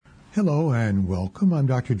Hello and welcome. I'm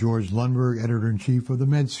Dr. George Lundberg, Editor-in-Chief of the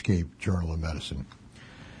Medscape Journal of Medicine.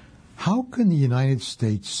 How can the United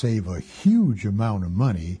States save a huge amount of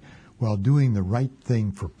money while doing the right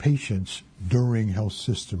thing for patients during health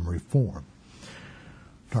system reform?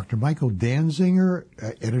 Dr. Michael Dansinger,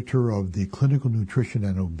 editor of the Clinical Nutrition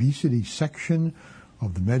and Obesity section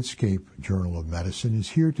of the Medscape Journal of Medicine,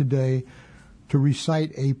 is here today to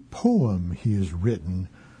recite a poem he has written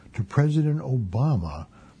to President Obama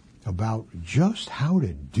about just how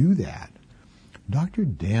to do that. Dr.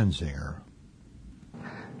 Dansinger.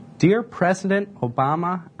 Dear President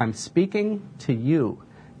Obama, I'm speaking to you.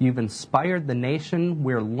 You've inspired the nation.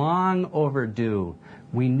 We're long overdue.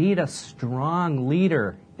 We need a strong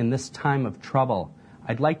leader in this time of trouble.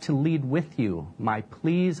 I'd like to lead with you. My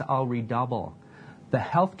pleas I'll redouble. The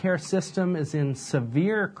healthcare system is in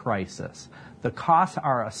severe crisis. The costs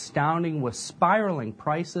are astounding with spiraling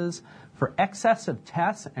prices. For excessive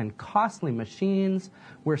tests and costly machines,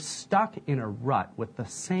 we're stuck in a rut with the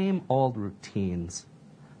same old routines.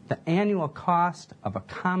 The annual cost of a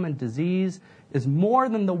common disease is more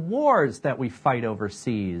than the wars that we fight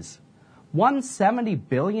overseas. $170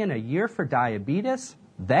 billion a year for diabetes?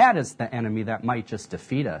 That is the enemy that might just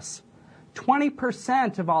defeat us.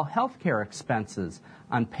 20% of all healthcare expenses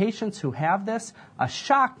on patients who have this, a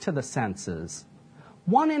shock to the senses.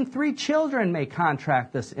 1 in 3 children may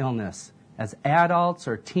contract this illness as adults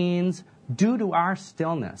or teens due to our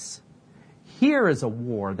stillness. Here is a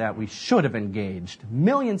war that we should have engaged.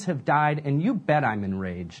 Millions have died, and you bet I'm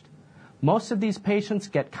enraged. Most of these patients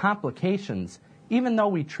get complications, even though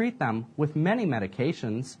we treat them with many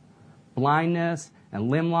medications. Blindness and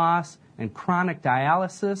limb loss and chronic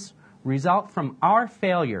dialysis result from our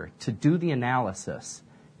failure to do the analysis.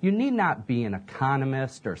 You need not be an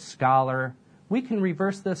economist or scholar. We can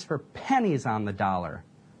reverse this for pennies on the dollar.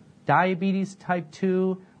 Diabetes type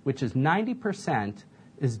 2, which is 90%,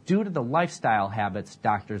 is due to the lifestyle habits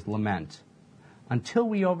doctors lament. Until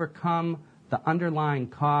we overcome the underlying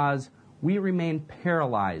cause, we remain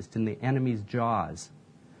paralyzed in the enemy's jaws.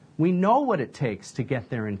 We know what it takes to get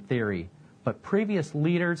there in theory, but previous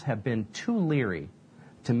leaders have been too leery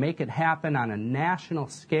to make it happen on a national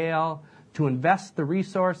scale, to invest the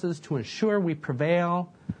resources to ensure we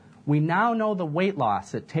prevail. We now know the weight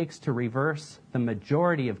loss it takes to reverse the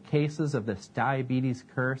majority of cases of this diabetes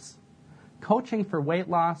curse. Coaching for weight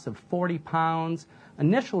loss of 40 pounds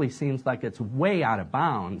initially seems like it's way out of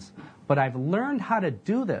bounds, but I've learned how to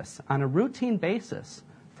do this on a routine basis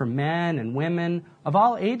for men and women of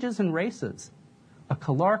all ages and races. A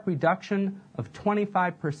caloric reduction of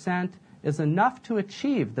 25% is enough to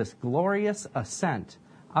achieve this glorious ascent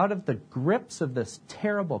out of the grips of this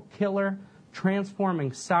terrible killer,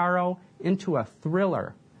 transforming sorrow into a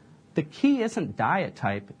thriller. The key isn't diet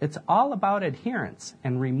type, it's all about adherence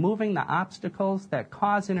and removing the obstacles that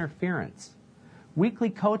cause interference. Weekly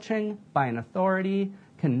coaching by an authority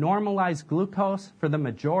can normalize glucose for the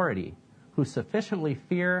majority who sufficiently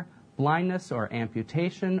fear blindness or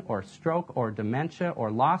amputation or stroke or dementia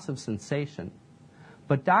or loss of sensation.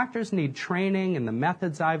 But doctors need training in the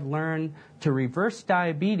methods I've learned to reverse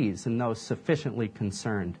diabetes in those sufficiently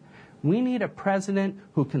concerned. We need a president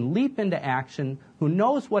who can leap into action, who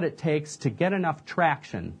knows what it takes to get enough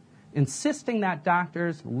traction, insisting that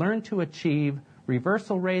doctors learn to achieve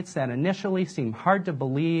reversal rates that initially seem hard to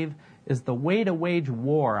believe is the way to wage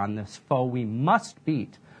war on this foe we must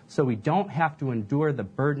beat so we don't have to endure the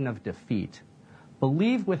burden of defeat.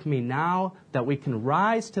 Believe with me now that we can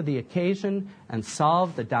rise to the occasion and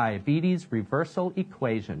solve the diabetes reversal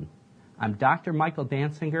equation. I'm Dr. Michael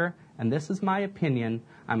Dansinger, and this is my opinion.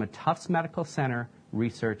 I'm a Tufts Medical Center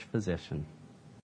research physician.